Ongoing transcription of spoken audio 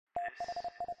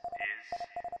is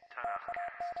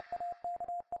Tanakhcast.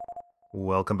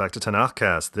 Welcome back to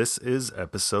Tanakhcast. This is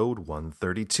episode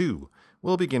 132.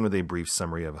 We'll begin with a brief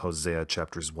summary of Hosea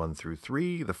chapters 1 through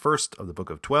 3, the first of the book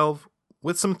of 12,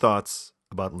 with some thoughts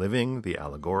about living the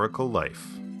allegorical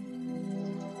life.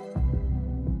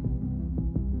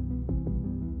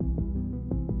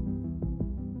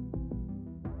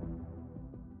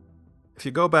 If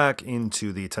you go back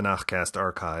into the Tanakhcast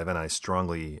archive, and I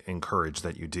strongly encourage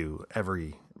that you do,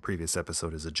 every previous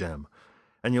episode is a gem,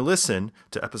 and you listen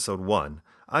to episode 1,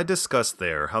 I discussed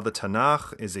there how the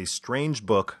Tanakh is a strange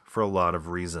book for a lot of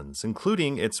reasons,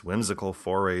 including its whimsical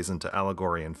forays into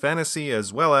allegory and fantasy,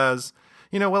 as well as,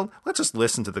 let's just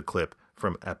listen to the clip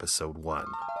from episode 1.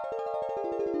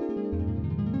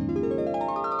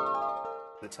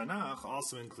 The Tanakh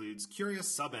also includes curious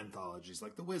sub-anthologies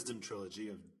like the Wisdom Trilogy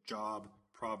of Job,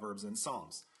 Proverbs, and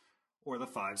Psalms, or the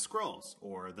 5 Scrolls,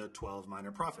 or the 12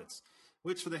 Minor Prophets,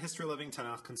 which for the history-loving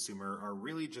Tanakh consumer are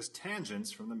really just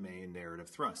tangents from the main narrative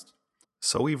thrust.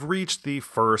 So we've reached the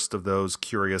first of those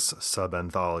curious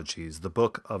sub-anthologies, the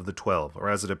Book of the 12, or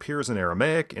as it appears in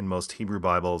Aramaic in most Hebrew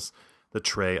Bibles, the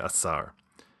Trei Asar.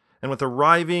 And with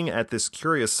arriving at this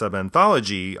curious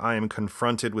sub-anthology, I am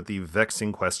confronted with the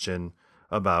vexing question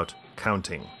about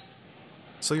counting.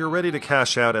 So you're ready to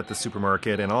cash out at the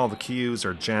supermarket, and all the queues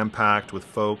are jam-packed with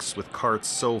folks with carts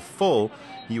so full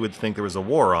you would think there was a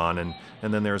war on, and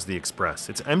then there's the express.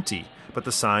 It's empty, but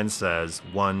the sign says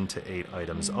 1 to 8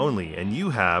 items only, and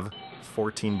you have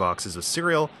 14 boxes of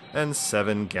cereal and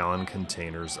 7-gallon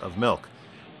containers of milk.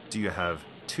 Do you have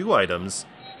 2 items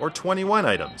or 21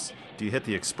 items? Do you hit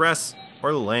the express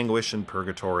or languish in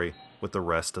purgatory with the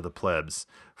rest of the plebs?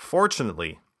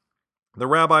 Fortunately, the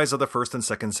rabbis of the 1st and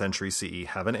 2nd century CE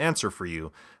have an answer for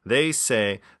you. They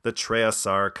say the Trei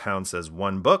Asar counts as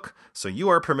one book, so you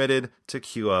are permitted to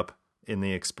queue up in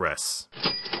the express.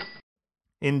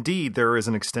 Indeed, there is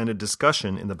an extended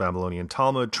discussion in the Babylonian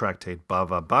Talmud, tractate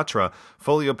Bava Batra,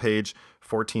 folio page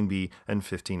 14b and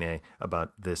 15a,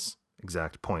 about this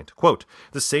exact point. Quote,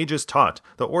 "The sages taught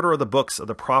the order of the books of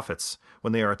the prophets,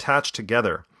 when they are attached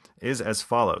together, is as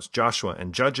follows: Joshua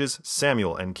and Judges,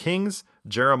 Samuel and Kings,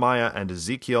 Jeremiah and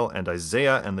Ezekiel, and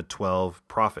Isaiah and the 12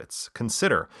 prophets.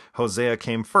 Consider, Hosea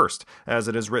came first, as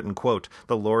it is written, quote,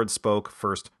 the Lord spoke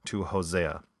first to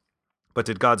Hosea. But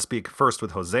did God speak first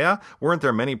with Hosea? Weren't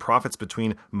there many prophets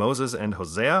between Moses and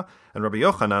Hosea? And Rabbi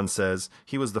Yochanan says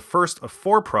he was the first of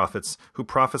 4 prophets who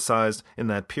prophesied in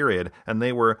that period, and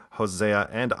they were Hosea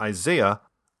and Isaiah,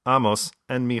 Amos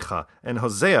and Micha, and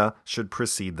Hosea should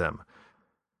precede them.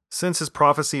 Since his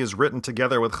prophecy is written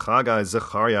together with Haggai,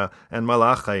 Zechariah, and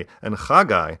Malachi, and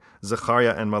Haggai,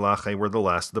 Zechariah, and Malachi were the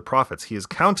last of the prophets. He is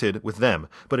counted with them,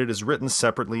 but it is written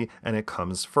separately, and it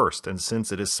comes first, and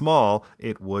since it is small,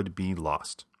 it would be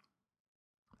lost.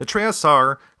 The Trei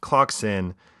Asar clocks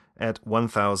in at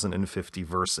 1,050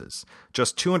 verses,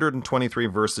 just 223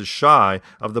 verses shy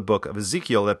of the book of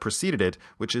Ezekiel that preceded it,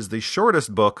 which is the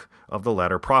shortest book of the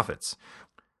latter prophets.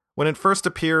 When it first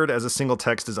appeared as a single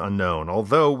text is unknown,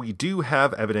 although we do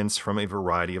have evidence from a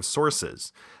variety of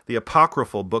sources. The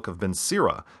apocryphal book of Ben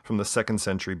Sira from the 2nd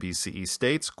century BCE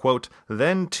states, quote,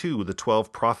 "Then too the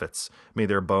 12 prophets, may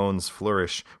their bones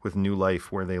flourish with new life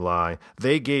where they lie.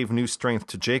 They gave new strength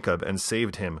to Jacob and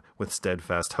saved him with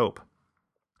steadfast hope."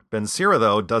 Ben Sira,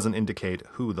 though, doesn't indicate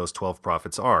who those 12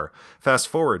 prophets are. Fast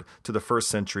forward to the 1st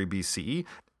century BCE,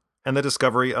 and the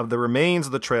discovery of the remains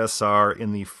of the Trei Asar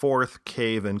in the 4th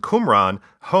cave in Qumran,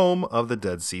 home of the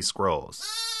Dead Sea Scrolls.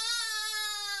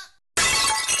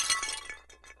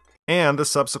 And the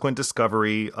subsequent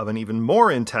discovery of an even more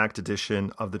intact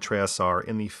edition of the Trei Asar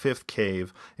in the 5th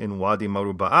cave in Wadi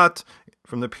Maruba'at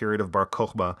from the period of Bar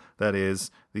Kokhba, that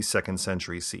is, the 2nd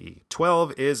century CE.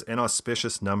 12 is an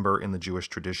auspicious number in the Jewish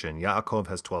tradition. Yaakov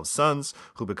has 12 sons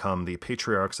who become the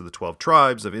patriarchs of the 12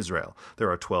 tribes of Israel. There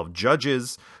are 12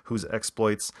 judges whose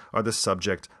exploits are the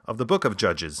subject of the book of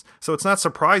Judges. So it's not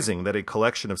surprising that a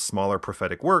collection of smaller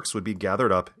prophetic works would be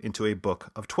gathered up into a book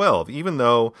of 12, even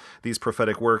though these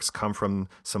prophetic works come from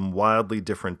some wildly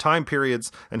different time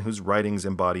periods and whose writings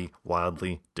embody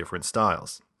wildly different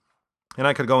styles. And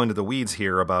I could go into the weeds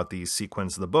here about the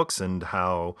sequence of the books and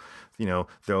how,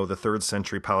 though the 3rd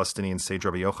century Palestinian sage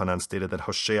Rabbi Yochanan stated that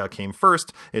Hosea came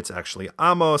first, it's actually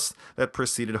Amos that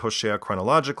preceded Hosea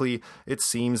chronologically. It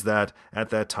seems that at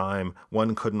that time,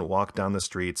 one couldn't walk down the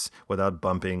streets without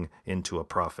bumping into a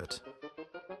prophet.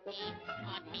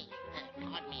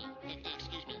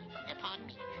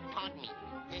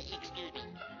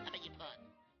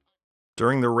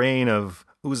 During the reign of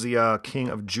Uzziah, king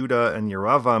of Judah, and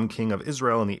Yeravam, king of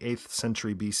Israel in the 8th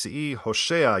century BCE,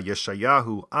 Hoshea,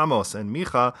 Yeshayahu, Amos, and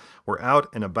Micha were out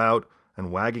and about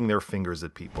and wagging their fingers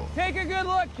at people. Take a good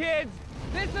look, kids.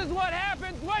 This is what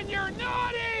happens when you're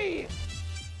naughty!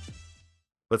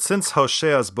 But since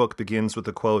Hoshea's book begins with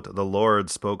the quote, "The Lord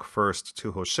spoke first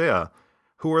to Hoshea,"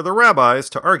 who are the rabbis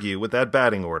to argue with that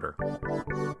batting order?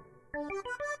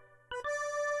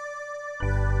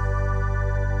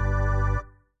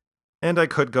 And I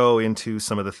could go into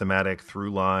some of the thematic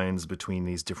through lines between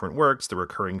these different works, the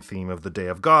recurring theme of the Day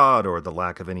of God, or the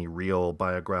lack of any real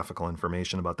biographical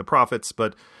information about the prophets,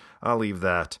 but I'll leave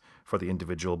that for the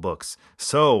individual books.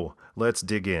 So, let's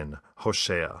dig in.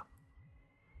 Hosea.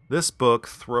 This book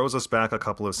throws us back a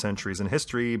couple of centuries in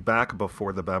history, back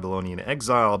before the Babylonian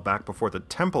exile, back before the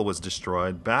temple was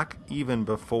destroyed, back even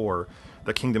before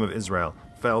the kingdom of Israel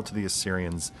fell to the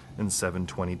Assyrians in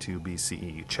 722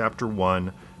 BCE. Chapter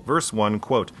 1, verse 1,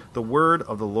 quote, "The word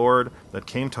of the Lord that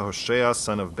came to Hoshea,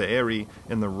 son of Beeri,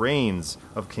 in the reigns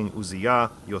of King Uzziah,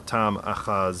 Yotam,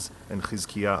 Achaz, and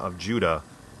Chizkiah of Judah,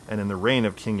 and in the reign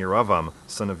of King Yeravam,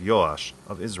 son of Joash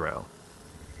of Israel."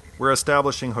 We're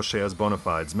establishing Hoshea's bona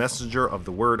fides, messenger of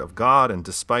the word of God, and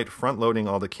despite front-loading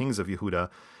all the kings of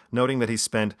Yehuda, noting that he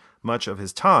spent much of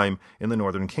his time in the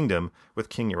northern kingdom with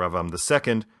King Yeravam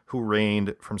II, who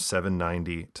reigned from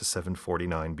 790 to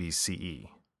 749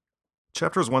 BCE.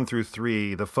 Chapters 1 through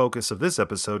 3, the focus of this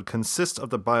episode, consists of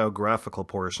the biographical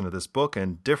portion of this book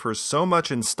and differs so much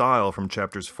in style from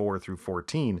chapters 4 through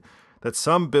 14 that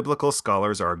some biblical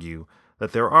scholars argue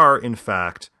that there are, in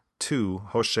fact, two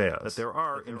Hoseas. Two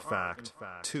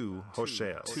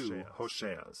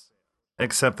Hoseas.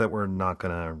 Except that we're not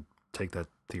going to take that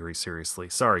theory seriously.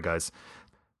 Sorry, guys.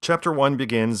 Chapter 1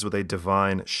 begins with a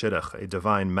divine shidduch, a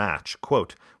divine match.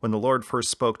 Quote, "When the Lord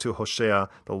first spoke to Hoshea,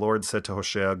 the Lord said to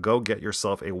Hoshea, 'Go get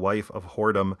yourself a wife of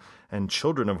whoredom and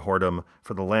children of whoredom,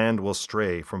 for the land will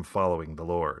stray from following the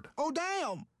Lord.'" Oh,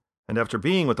 damn! And after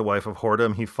being with the wife of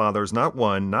whoredom, he fathers not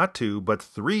one, not two, but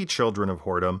 3 children of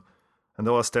whoredom. And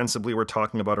though ostensibly we're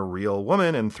talking about a real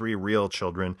woman and 3 real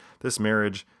children, this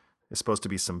marriage is supposed to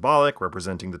be symbolic,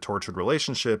 representing the tortured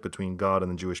relationship between God and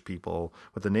the Jewish people,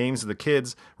 with the names of the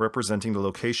kids representing the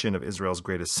location of Israel's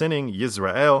greatest sinning,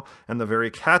 Yisrael, and the very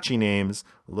catchy names,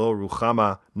 Lo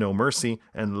Ruchama, no mercy,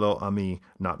 and Lo Ami,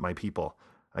 not my people.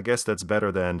 I guess that's better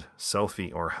than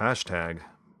selfie or hashtag,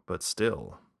 but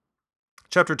still.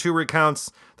 Chapter 2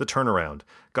 recounts the turnaround.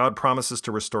 God promises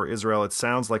to restore Israel. It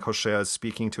sounds like Hoshea is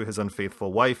speaking to his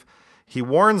unfaithful wife. He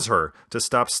warns her to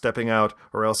stop stepping out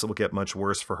or else it will get much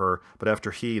worse for her. But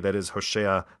after he, that is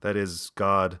Hoshea, that is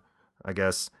God, I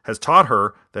guess, has taught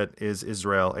her, that is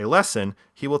Israel, a lesson,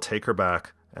 he will take her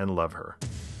back and love her.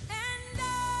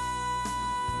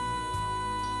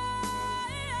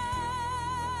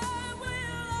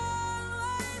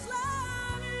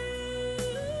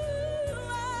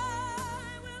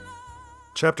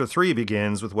 Chapter 3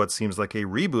 begins with what seems like a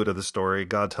reboot of the story,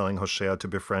 God telling Hoshea to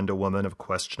befriend a woman of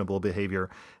questionable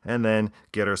behavior, and then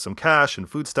get her some cash and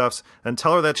foodstuffs, and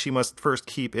tell her that she must first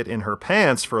keep it in her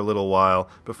pants for a little while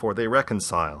before they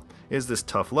reconcile. Is this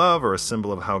tough love, or a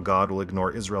symbol of how God will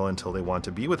ignore Israel until they want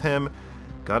to be with him?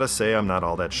 Gotta say, I'm not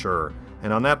all that sure.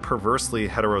 And on that perversely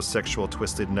heterosexual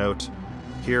twisted note,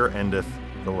 here endeth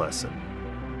the lesson.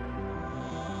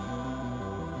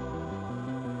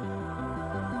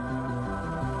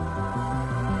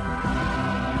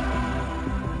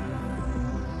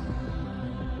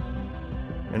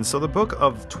 And so the book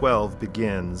of 12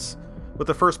 begins with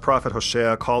the first prophet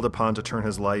Hoshea called upon to turn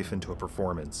his life into a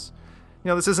performance. You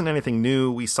know, this isn't anything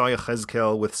new. We saw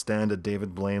Yechezkel withstand a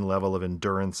David Blaine level of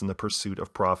endurance in the pursuit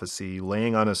of prophecy,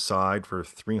 laying on his side for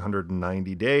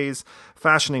 390 days,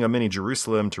 fashioning a mini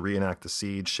Jerusalem to reenact the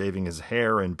siege, shaving his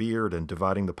hair and beard and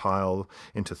dividing the pile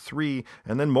into 3,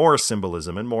 and then more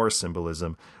symbolism and more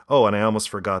symbolism. Oh, and I almost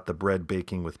forgot the bread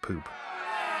baking with poop.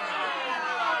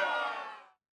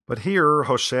 But here,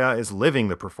 Hoshea is living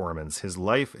the performance. His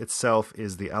life itself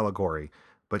is the allegory.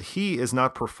 But he is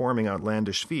not performing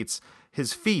outlandish feats.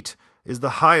 His feat is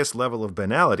the highest level of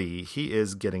banality. He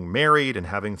is getting married and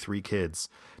having 3 kids.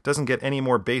 Doesn't get any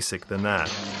more basic than that.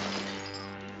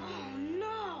 Oh,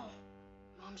 no.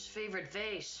 Mom's favorite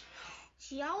vase.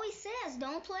 She always says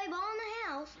don't play ball in the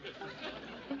house.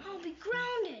 I'll be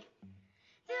grounded.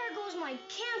 There goes my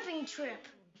camping trip.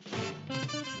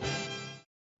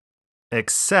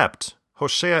 Except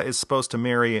Hoshea is supposed to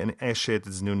marry an Eshet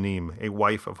Znunim, a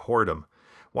wife of whoredom.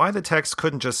 Why the text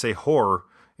couldn't just say whore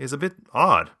is a bit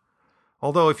odd.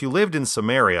 Although if you lived in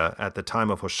Samaria at the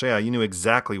time of Hoshea, you knew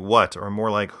exactly what, or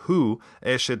more like who,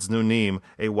 Eshet Znunim,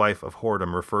 a wife of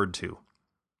whoredom, referred to.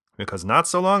 Because not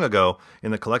so long ago,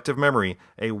 in the collective memory,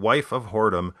 a wife of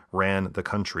whoredom ran the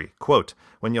country. Quote,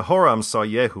 when Jehoram saw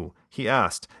Yehu, he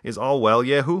asked, is all well,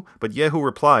 Yehu? But Yehu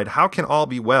replied, how can all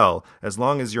be well as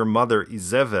long as your mother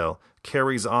Izebel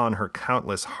carries on her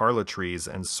countless harlotries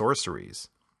and sorceries?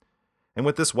 And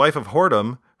with this wife of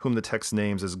whoredom, whom the text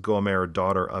names as Gomer,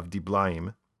 daughter of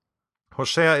Diblaim,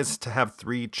 Hoshea is to have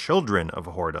 3 children of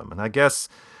whoredom. And I guess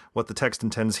what the text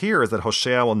intends here is that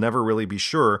Hoshea will never really be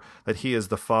sure that he is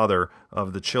the father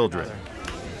of the children.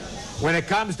 When it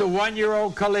comes to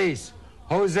 1-year-old Khalees,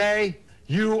 Jose,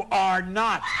 you are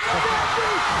not.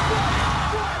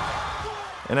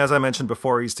 And as I mentioned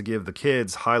before, he's to give the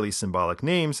kids highly symbolic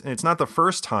names, and it's not the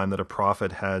first time that a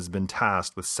prophet has been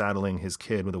tasked with saddling his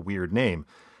kid with a weird name.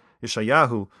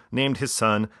 Yeshayahu named his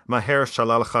son Maher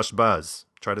Shalal Chashbaz.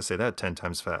 Try to say that 10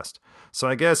 times fast. So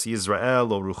I guess Yisrael,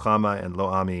 Lo Ruchama, and Lo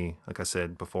Ami, like I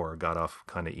said before, got off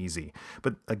kind of easy.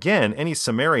 But again, any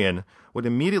Sumerian would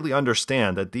immediately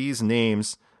understand that these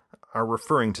names are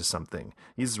referring to something.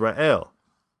 Yisrael,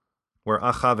 where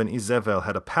Achav and Izebel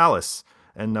had a palace,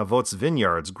 and Navot's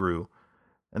vineyards grew,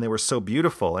 and they were so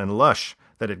beautiful and lush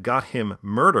that it got him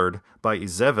murdered by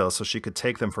Izebel so she could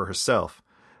take them for herself.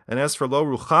 And as for Lo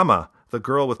Ruchama, the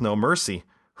girl with no mercy,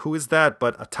 who is that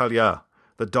but Atalia,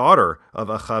 the daughter of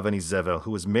Achav and Izebel,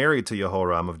 who was married to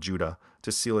Jehoram of Judah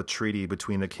to seal a treaty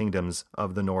between the kingdoms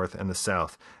of the north and the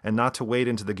south. And not to wade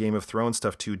into the Game of Thrones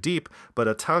stuff too deep, but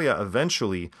Atalia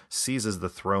eventually seizes the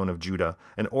throne of Judah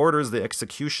and orders the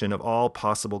execution of all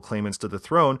possible claimants to the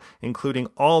throne, including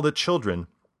all the children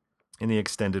in the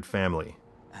extended family.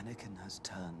 Anakin has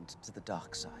turned to the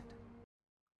dark side.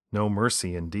 No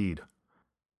mercy indeed.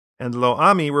 And Lo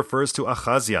Ami refers to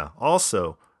Achaziah,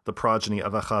 also the progeny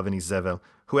of Achav and Izebel,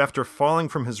 who after falling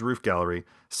from his roof gallery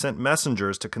sent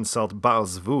messengers to consult Baal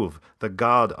Zvuv, the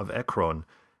god of Ekron,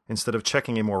 instead of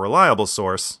checking a more reliable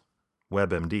source,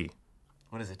 WebMD.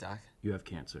 What is it, Doc? You have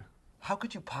cancer. How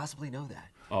could you possibly know that?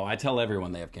 Oh, I tell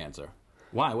everyone they have cancer.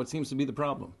 Why? What seems to be the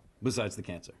problem, besides the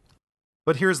cancer?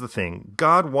 But here's the thing.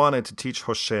 God wanted to teach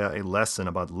Hoshea a lesson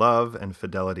about love and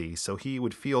fidelity so he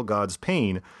would feel God's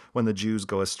pain when the Jews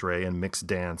go astray and mix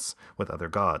dance with other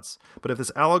gods. But if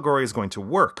this allegory is going to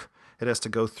work, it has to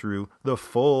go through the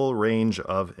full range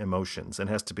of emotions and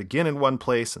has to begin in one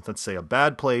place, let's say a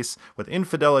bad place, with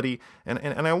infidelity. And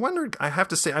I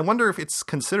wonder if it's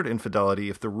considered infidelity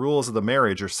if the rules of the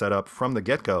marriage are set up from the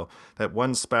get-go that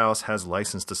one spouse has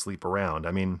license to sleep around.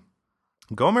 I mean,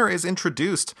 Gomer is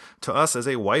introduced to us as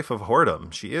a wife of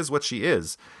whoredom. She is what she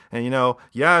is. And,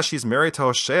 she's married to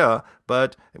Hoshea,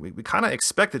 but we kind of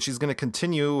expect that she's going to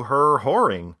continue her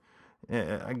whoring.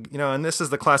 And this is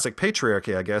the classic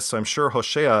patriarchy, I guess, so I'm sure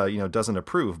Hoshea, doesn't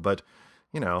approve. But,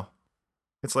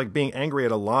 it's like being angry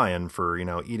at a lion for,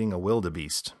 eating a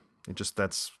wildebeest.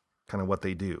 That's kind of what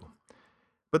they do.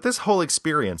 But this whole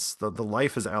experience, the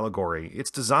life as allegory,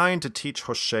 it's designed to teach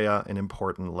Hoshea an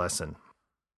important lesson.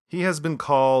 He has been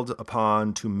called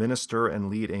upon to minister and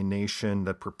lead a nation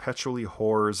that perpetually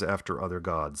whores after other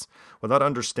gods, without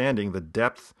understanding the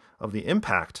depth of the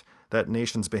impact that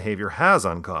nation's behavior has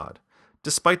on God.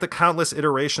 Despite the countless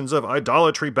iterations of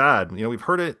idolatry bad, we've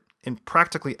heard it in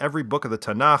practically every book of the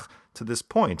Tanakh to this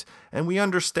point, and we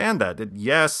understand that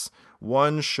yes,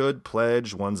 one should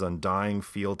pledge one's undying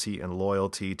fealty and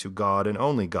loyalty to God and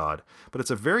only God, but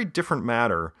it's a very different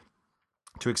matter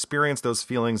to experience those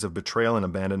feelings of betrayal and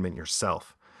abandonment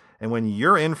yourself. And when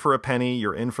you're in for a penny,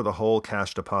 you're in for the whole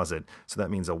cash deposit. So that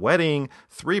means a wedding,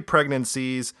 3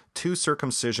 pregnancies, 2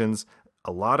 circumcisions,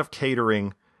 a lot of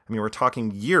catering. I mean, we're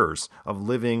talking years of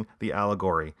living the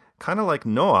allegory. Kind of like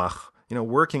Noach,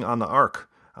 working on the ark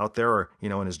out there,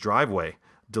 in his driveway,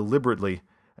 deliberately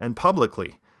and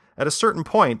publicly. At a certain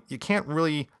point, you can't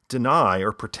really deny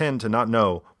or pretend to not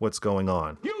know what's going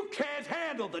on. You can't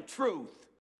handle the truth.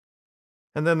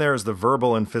 And then there's the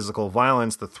verbal and physical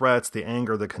violence, the threats, the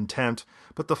anger, the contempt.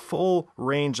 But the full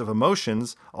range of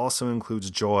emotions also includes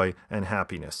joy and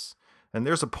happiness. And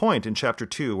there's a point in chapter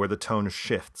 2 where the tone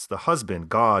shifts. The husband,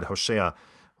 God, Hoshea,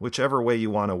 whichever way you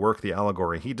want to work the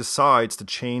allegory, he decides to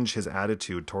change his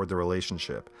attitude toward the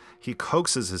relationship. He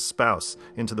coaxes his spouse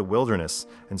into the wilderness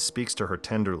and speaks to her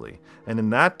tenderly. And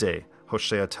in that day,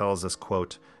 Hoshea tells us,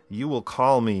 quote, "You will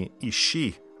call me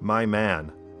Ishi, my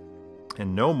man,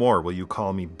 and no more will you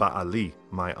call me Ba'ali,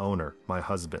 my owner, my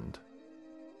husband."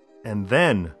 And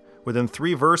then, within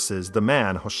 3 verses, the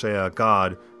man, Hoshea,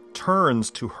 God,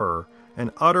 turns to her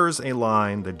and utters a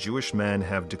line that Jewish men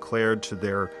have declared to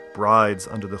their brides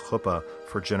under the chuppah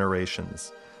for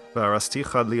generations.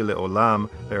 V'arasticha li le'olam,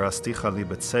 v'arasticha li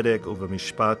b'tzedek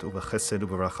u'v'mishpat u'v'chesed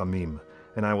u'v'rachamim.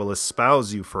 And I will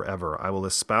espouse you forever. I will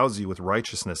espouse you with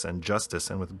righteousness and justice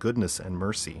and with goodness and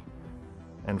mercy.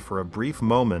 And for a brief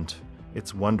moment,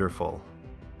 it's wonderful,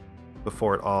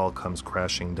 before it all comes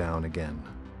crashing down again.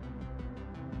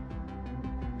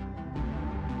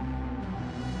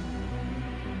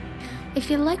 If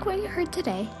you like what you heard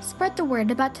today, spread the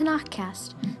word about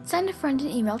Tanakhcast. Send a friend an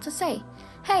email to say,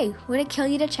 hey, would it kill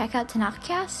you to check out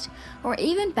Tanakhcast? Or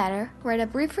even better, write a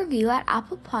brief review at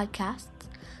Apple Podcasts,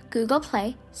 Google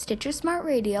Play, Stitcher Smart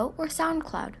Radio, or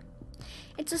SoundCloud.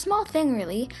 It's a small thing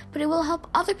really, but it will help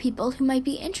other people who might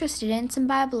be interested in some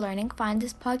Bible learning find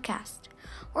this podcast.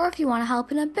 Or if you want to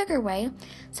help in a bigger way,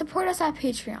 support us at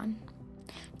Patreon.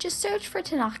 Just search for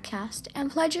Tanakhcast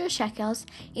and pledge your shekels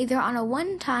either on a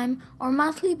one-time or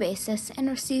monthly basis and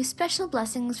receive special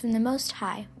blessings from the Most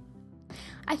High.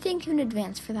 I thank you in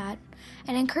advance for that,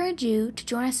 and encourage you to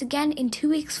join us again in 2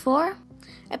 weeks for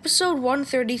Episode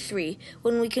 133,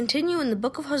 when we continue in the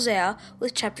book of Hosea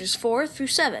with chapters 4 through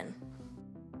 7.